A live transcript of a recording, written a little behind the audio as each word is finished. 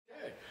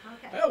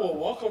Yeah, well,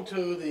 welcome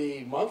to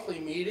the monthly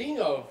meeting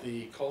of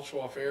the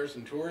Cultural Affairs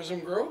and Tourism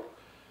Group.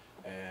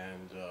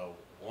 And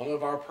one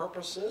of our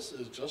purposes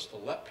is just to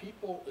let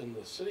people in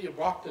the city of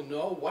Brockton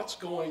know what's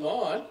going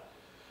on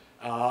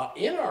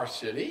in our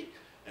city.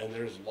 And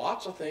there's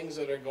lots of things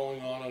that are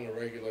going on a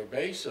regular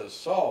basis.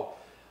 So,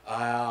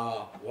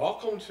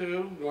 welcome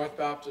to North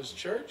Baptist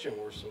Church, and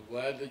we're so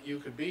glad that you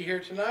could be here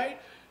tonight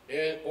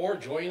or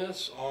join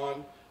us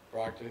on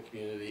Brockton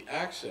Community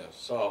Access.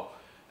 So,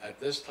 at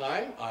this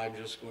time, I'm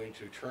just going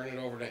to turn it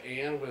over to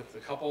Ann with a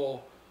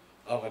couple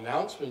of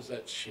announcements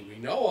that we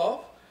know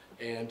of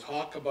and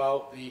talk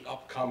about the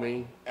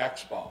upcoming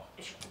expo.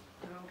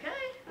 Okay,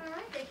 all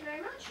right, thank you very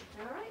much.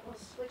 All right, we'll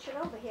switch it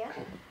over here.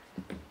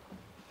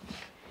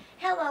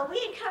 Hello, we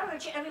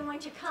encourage everyone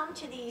to come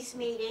to these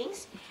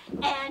meetings,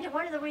 and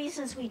one of the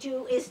reasons we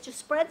do is to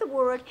spread the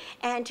word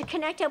and to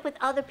connect up with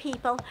other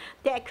people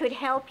that could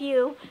help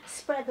you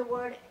spread the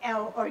word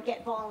or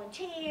get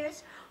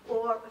volunteers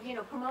or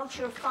promote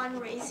your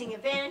fundraising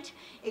event,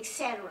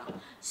 etc.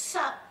 So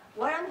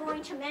what I'm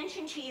going to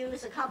mention to you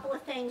is a couple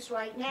of things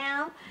right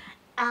now.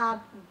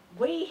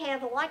 We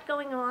have a lot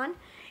going on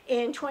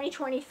in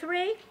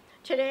 2023.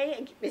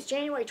 Today is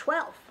January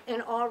 12th,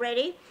 and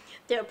already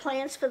there are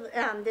plans for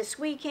this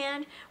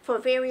weekend for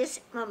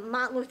various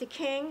Martin Luther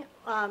King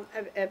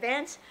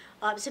events,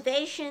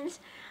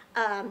 observations,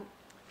 and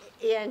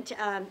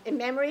in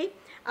memory.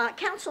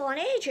 Council on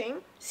Aging,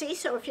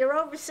 so if you're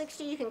over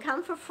 60, you can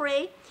come for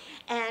free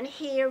and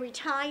hear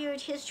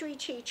retired history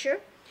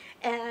teacher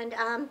and,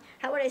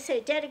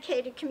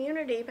 dedicated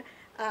community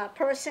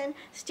person,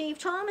 Steve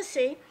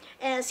Thomasy,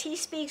 as he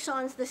speaks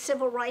on the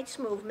civil rights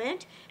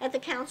movement at the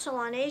Council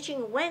on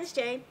Aging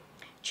Wednesday,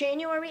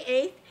 January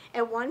 8th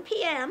at 1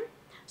 p.m.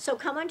 So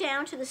come on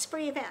down to this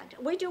free event.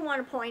 We do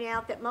want to point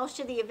out that most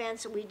of the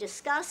events that we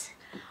discuss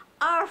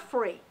are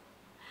free,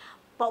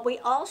 but we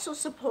also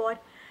support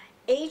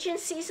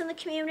agencies in the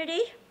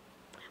community,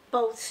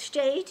 both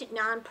state,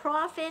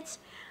 nonprofits,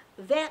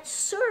 that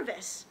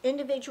service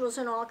individuals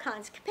in all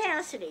kinds of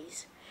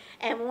capacities.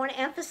 And we want to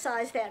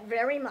emphasize that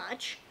very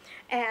much.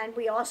 And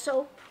we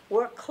also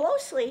work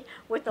closely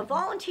with the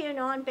volunteer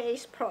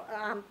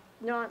nonprofit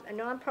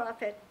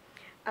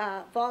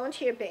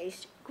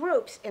volunteer-based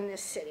groups in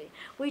this city.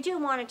 We do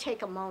want to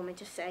take a moment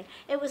to say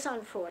it was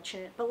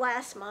unfortunate, but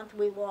last month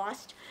we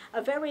lost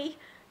a very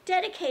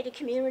dedicated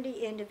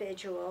community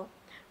individual.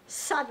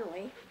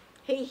 Suddenly,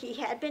 he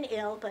had been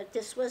ill, but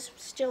this was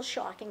still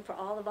shocking for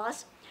all of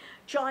us,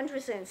 John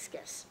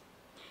Drzezinskis.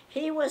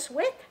 He was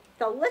with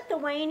the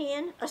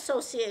Lithuanian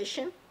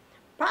Association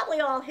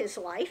probably all his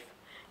life.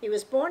 He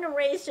was born and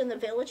raised in the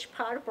village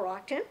part of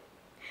Brockton.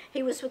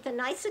 He was with the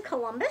Knights of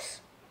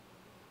Columbus.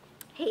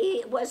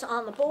 He was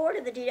on the board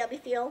of the D.W.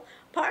 Field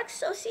Park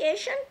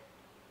Association.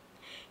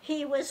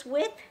 He was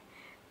with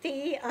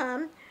the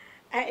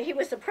he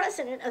was the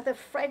president of the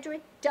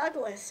Frederick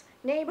Douglass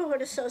Neighborhood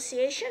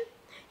Association.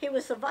 He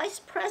was the vice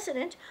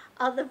president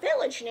of the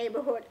Village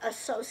Neighborhood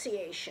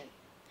Association.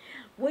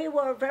 We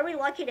were very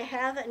lucky to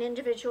have an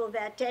individual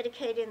that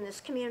dedicated in this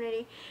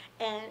community,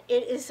 and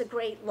it is a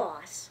great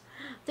loss.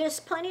 There's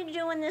plenty to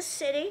do in this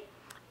city.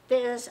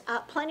 There's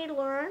plenty to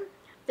learn.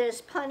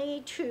 There's plenty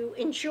to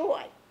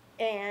enjoy.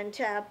 And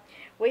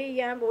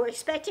we're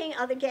expecting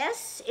other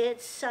guests.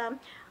 It's an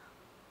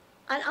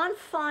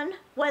unfun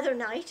weather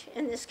night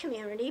in this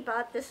community,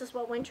 but this is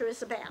what winter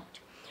is about.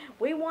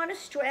 We want to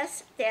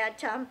stress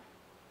that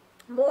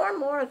more and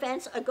more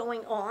events are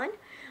going on.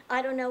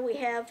 I don't know, we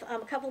have a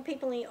couple of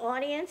people in the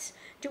audience.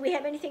 Do we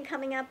have anything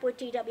coming up with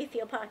D.W.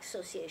 Field Park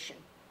Association?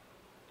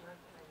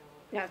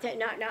 No,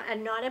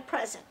 not at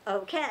present.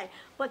 Okay,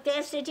 but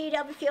there's the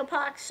D.W. Field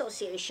Park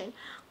Association,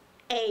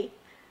 a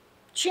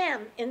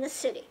gem in the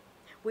city.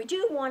 We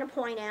do want to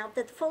point out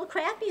that the Fuller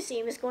Craft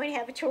Museum is going to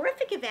have a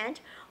terrific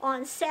event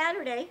on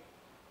Saturday,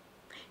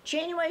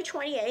 January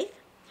 28th.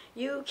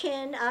 You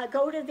can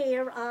go to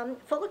their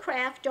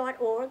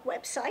fullercraft.org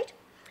website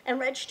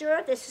and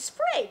register. This is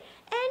free.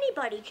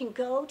 Anybody can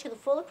go to the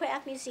Fuller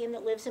Craft Museum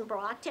that lives in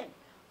Brockton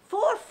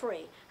for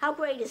free. How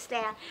great is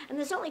that? And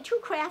there's only 2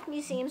 craft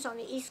museums on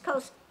the East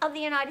Coast of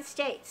the United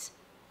States.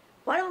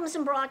 One of them is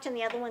in Brockton,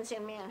 the other one's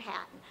in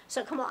Manhattan.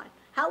 So come on.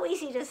 How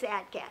easy does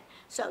that get?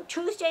 So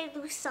Tuesday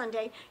through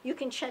Sunday, you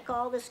can check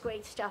all this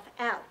great stuff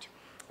out.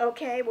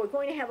 Okay, we're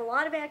going to have a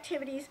lot of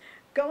activities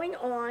going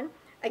on,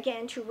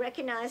 again, to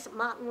recognize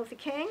Martin Luther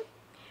King.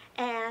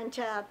 And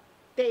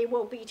they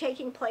will be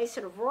taking place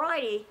at a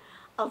variety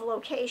of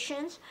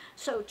locations.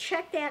 So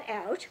check that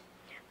out.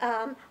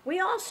 We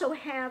also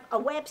have a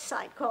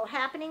website called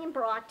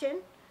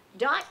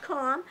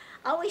happeninginbrockton.com.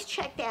 Always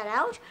check that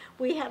out.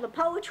 We have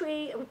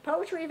poetry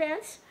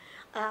events.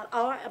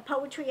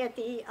 Poetry at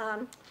the,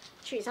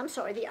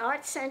 the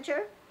Art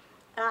Center,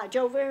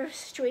 Dover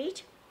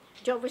Street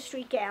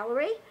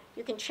Gallery.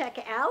 You can check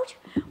it out.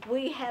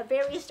 We have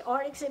various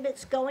art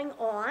exhibits going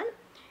on,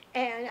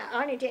 and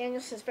Arnie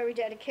Danielson is very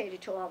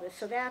dedicated to all this,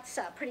 so that's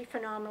a pretty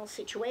phenomenal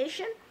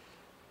situation.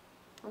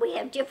 We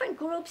have different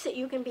groups that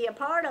you can be a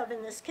part of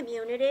in this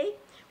community.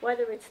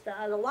 whether it's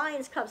the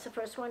Lions Club's the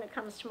first one that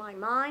comes to my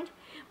mind,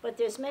 but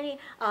there's many,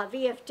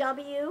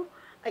 VFW,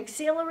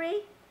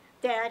 Auxiliary,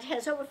 that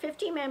has over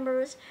 50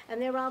 members,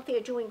 and they're out there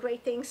doing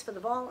great things for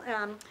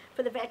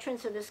the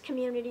veterans of this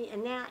community,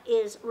 and that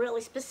is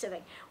really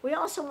specific. We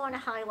also want to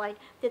highlight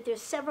that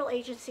there's several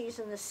agencies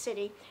in the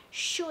city,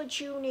 should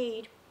you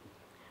need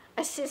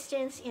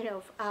assistance, you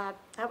know, how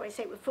would I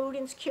say, with food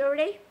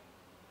insecurity,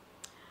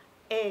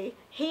 a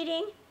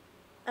heating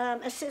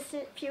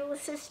fuel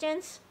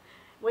assistance,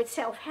 with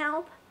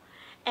self-help,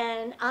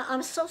 and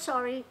I'm so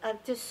sorry,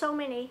 there's so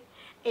many,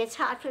 it's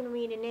hard for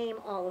me to name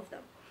all of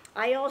them.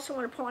 I also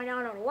want to point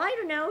out on a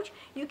lighter note,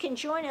 you can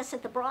join us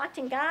at the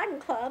Brockton Garden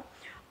Club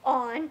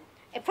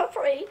for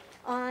free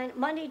on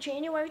Monday,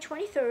 January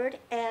 23rd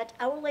at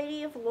Our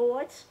Lady of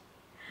Lourdes.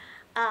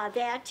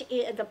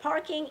 The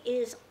parking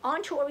is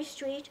on Torrey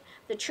Street.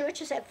 The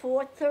church is at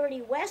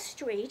 430 West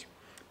Street,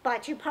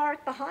 but you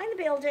park behind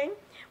the building.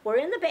 We're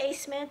in the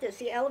basement. There's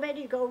the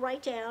elevator. You go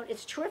right down.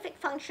 It's a terrific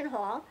function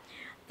hall.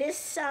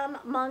 This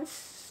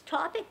month's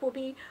topic will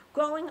be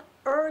growing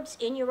herbs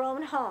in your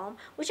own home,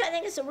 which I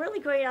think is a really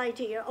great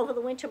idea over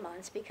the winter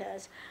months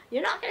because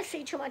you're not going to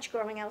see too much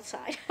growing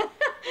outside,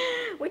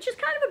 which is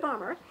kind of a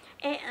bummer.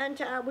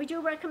 And we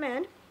do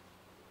recommend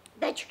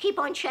that you keep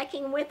on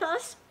checking with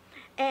us.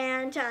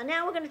 And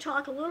now we're going to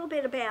talk a little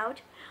bit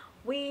about,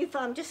 we've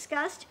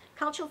discussed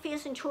Cultural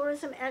Affairs and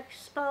Tourism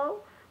Expo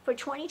for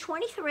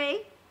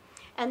 2023,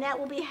 and that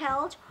will be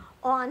held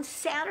on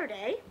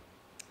Saturday,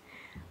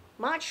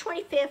 March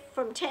 25th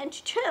from 10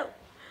 to 2.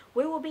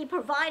 We will be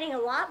providing a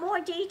lot more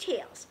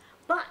details,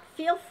 but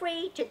feel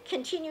free to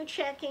continue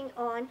checking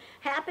on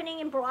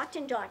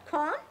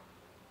happeninginbrockton.com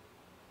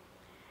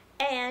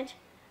and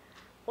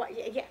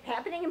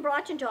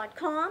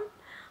happeninginbrockton.com.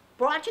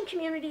 Brockton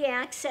Community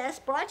Access.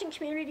 Brockton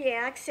Community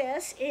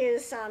Access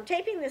is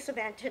taping this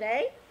event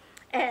today,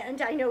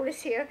 and I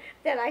notice here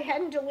that I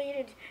hadn't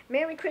deleted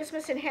Merry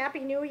Christmas and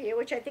Happy New Year,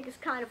 which I think is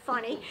kind of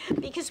funny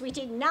because we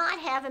did not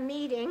have a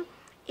meeting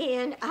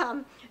in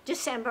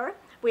December.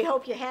 We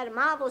hope you had a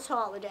marvelous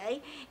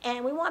holiday,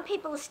 and we want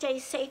people to stay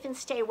safe and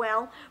stay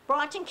well.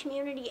 Brockton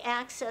Community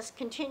Access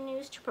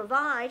continues to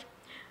provide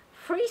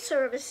free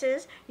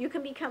services. You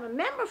can become a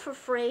member for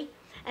free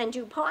and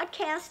do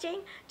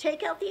podcasting,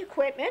 take out the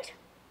equipment.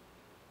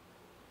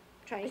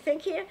 I'm trying to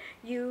think here.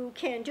 You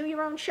can do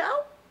your own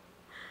show.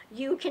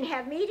 You can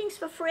have meetings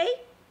for free,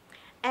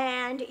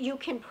 and you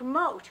can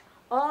promote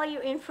all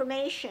your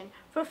information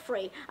for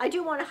free. I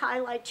do want to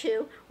highlight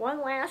too,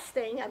 one last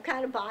thing. I'm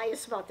kind of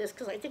biased about this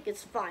because I think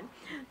it's fun.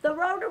 The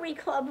Rotary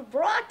Club of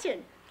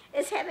Brockton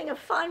is having a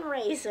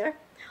fundraiser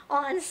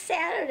on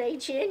Saturday,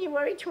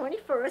 January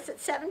 21st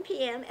at 7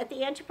 p.m. at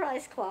the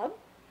Enterprise Club.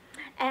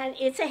 And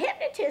it's a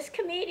hypnotist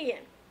comedian.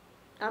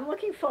 I'm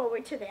looking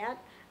forward to that.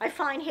 I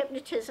find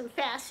hypnotism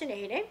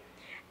fascinating.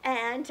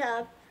 And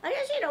I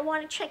just,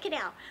 want to check it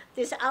out.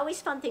 There's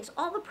always fun things.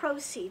 All the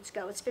proceeds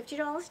go, it's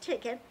 $50 a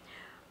ticket,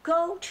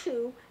 go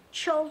to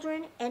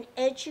children and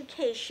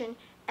education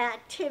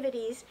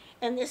activities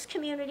in this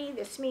community.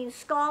 This means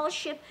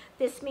scholarship.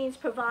 This means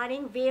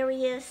providing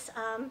various,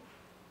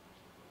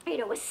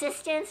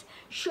 assistance.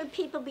 Should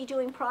people be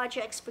doing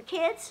projects for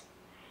kids?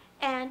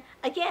 And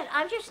again,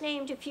 I've just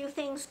named a few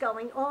things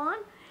going on.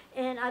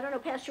 And I don't know,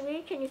 Pastor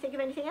Reed, can you think of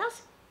anything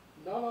else?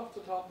 Not off the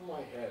top of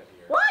my head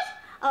here. What?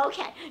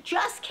 Okay,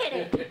 just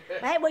kidding.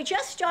 Right, we're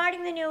just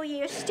starting the new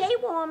year. Stay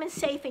warm and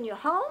safe in your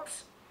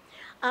homes.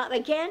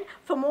 Again,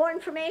 for more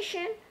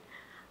information,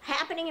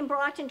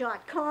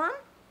 happeninginbrockton.com,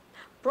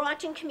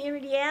 Brockton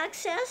Community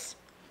Access,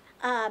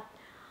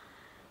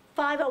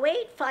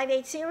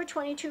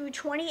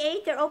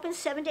 508-580-2228. They're open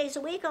 7 days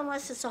a week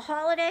unless it's a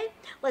holiday.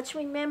 Let's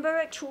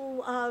remember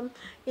to, how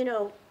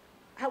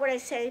would I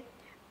say,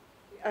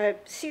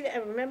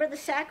 remember the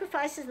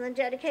sacrifices and the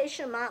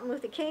dedication of Martin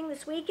Luther King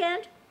this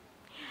weekend,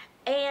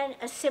 and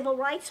a civil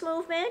rights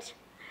movement,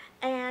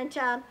 and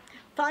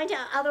find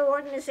out other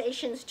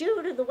organizations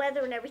due to the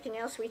weather and everything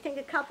else. We think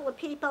a couple of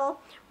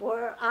people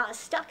were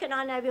stuck and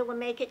unable to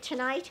make it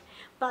tonight,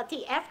 but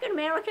the African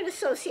American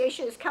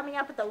Association is coming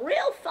up with a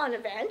real fun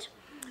event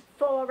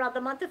for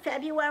the month of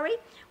February,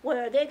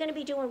 where they're going to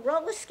be doing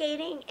roller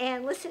skating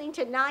and listening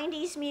to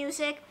 90s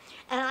music,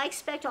 and I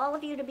expect all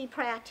of you to be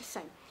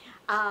practicing.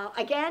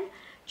 Again,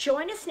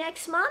 join us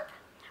next month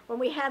when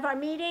we have our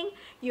meeting.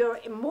 You're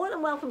more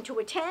than welcome to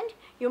attend.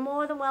 You're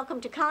more than welcome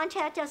to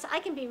contact us. I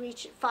can be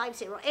reached at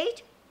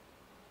 508.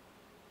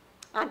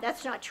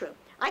 That's not true.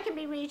 I can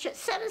be reached at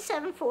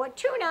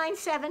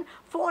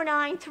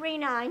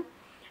 774-297-4939.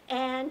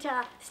 And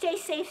stay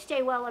safe,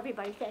 stay well,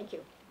 everybody. Thank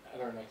you.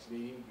 And our next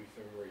meeting will be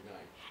February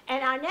 9th.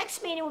 And our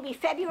next meeting will be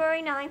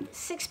February 9th,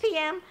 6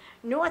 p.m.,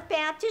 North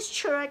Baptist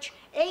Church,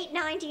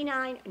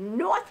 899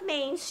 North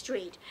Main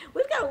Street.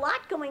 We've got a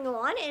lot going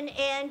on,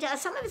 and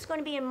some of it's going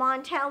to be in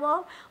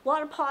Montello, a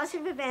lot of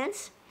positive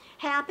events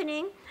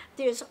happening.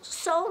 There's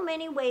so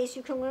many ways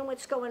you can learn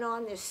what's going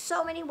on. There's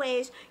so many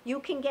ways you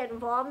can get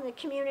involved in the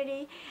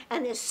community,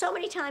 and there's so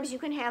many times you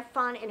can have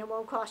fun, and it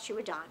won't cost you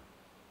a dime.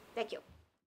 Thank you.